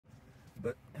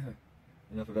But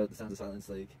enough about the sounds of silence.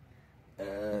 Like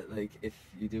if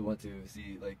you do want to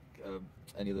see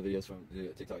any of the videos from the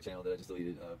TikTok channel that I just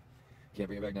deleted, can't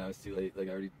bring it back now. It's too late. Like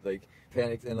I already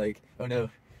panicked and oh no,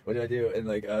 what did I do? And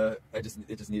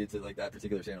it just needed to that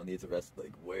particular channel needed to rest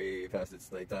way past its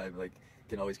time.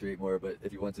 Can always create more. But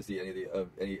if you want to see any of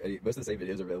the any most of the same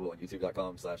videos are available on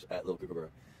youtube.com/@LilKookaburra.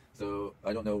 So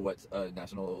I don't know what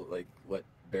national what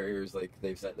barriers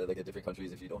they've set at different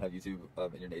countries. If you don't have YouTube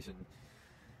in your nation,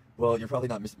 well, you're probably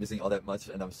not missing all that much.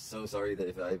 And I'm so sorry that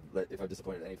if I've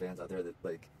disappointed any fans out there, that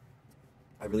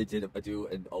I really I do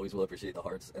and always will appreciate the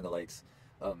hearts and the likes.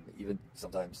 Even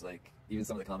sometimes even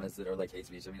some of the comments that are hate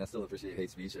speech. I mean, I still appreciate hate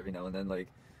speech every now and then.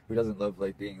 Who doesn't love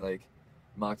being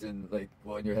mocked and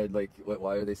well in your head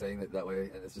why are they saying that way?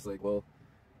 And it's just well,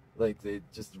 they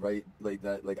just write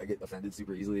that. I get offended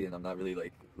super easily, and I'm not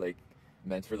really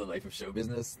meant for the life of show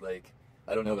business.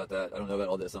 I don't know about that. I don't know about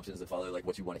all the assumptions that follow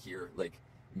what you want to hear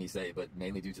me say, but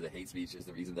mainly due to the hate speech is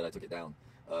the reason that I took it down.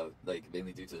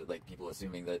 Mainly due to people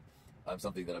assuming that I'm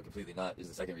something that I'm completely not is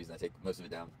the second reason I take most of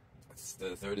it down.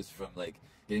 The third is from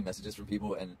getting messages from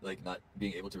people and not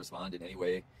being able to respond in any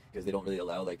way because they don't really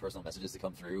allow personal messages to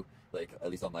come through, at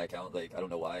least on my account. I don't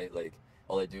know why.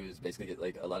 All I do is basically get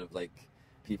a lot of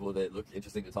people that look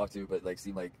interesting to talk to, but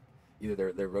seem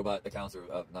either they're robot accounts or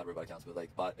not robot accounts,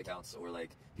 but bot accounts, or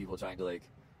people trying to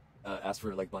ask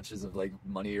for bunches of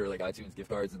money or iTunes gift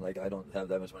cards, and I don't have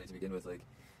that much money to begin with.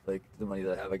 The money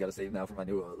that I have, I gotta save now for my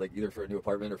new either for a new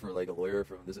apartment or for a lawyer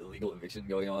from this illegal eviction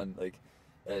going on.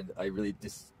 And I really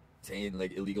disdain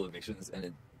illegal evictions,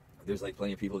 and there's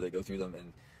plenty of people that go through them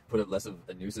and put up less of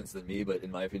a nuisance than me. But in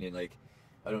my opinion, I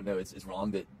don't know, it's wrong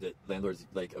that landlords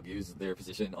abuse their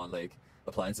position on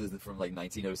appliances from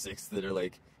 1906 that are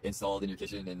installed in your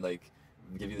kitchen and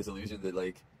give you this illusion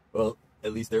that well,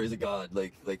 at least there is a God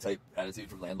type attitude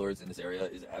from landlords in this area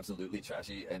is absolutely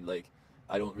trashy. And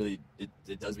I don't really,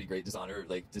 it does me great dishonor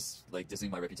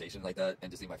dissing my reputation like that,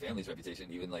 and dissing my family's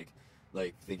reputation, even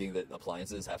thinking that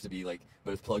appliances have to be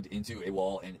both plugged into a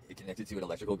wall and connected to an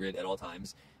electrical grid at all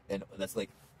times, and that's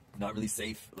not really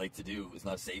safe to do. It's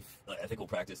not a safe ethical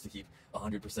practice to keep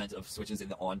 100% of switches in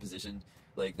the on position.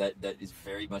 That is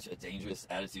very much a dangerous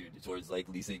attitude towards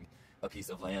leasing a piece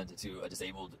of land to a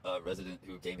disabled resident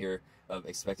who came here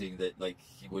expecting that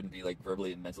he wouldn't be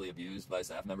verbally and mentally abused by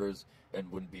staff members, and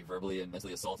wouldn't be verbally and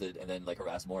mentally assaulted and then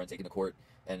harassed more and taken to court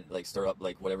and stir up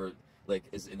whatever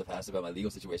is in the past about my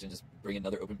legal situation. Just bring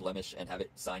another open blemish and have it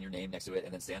sign your name next to it,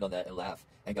 and then stand on that and laugh,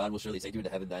 and God will surely take you into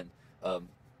heaven then.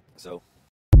 So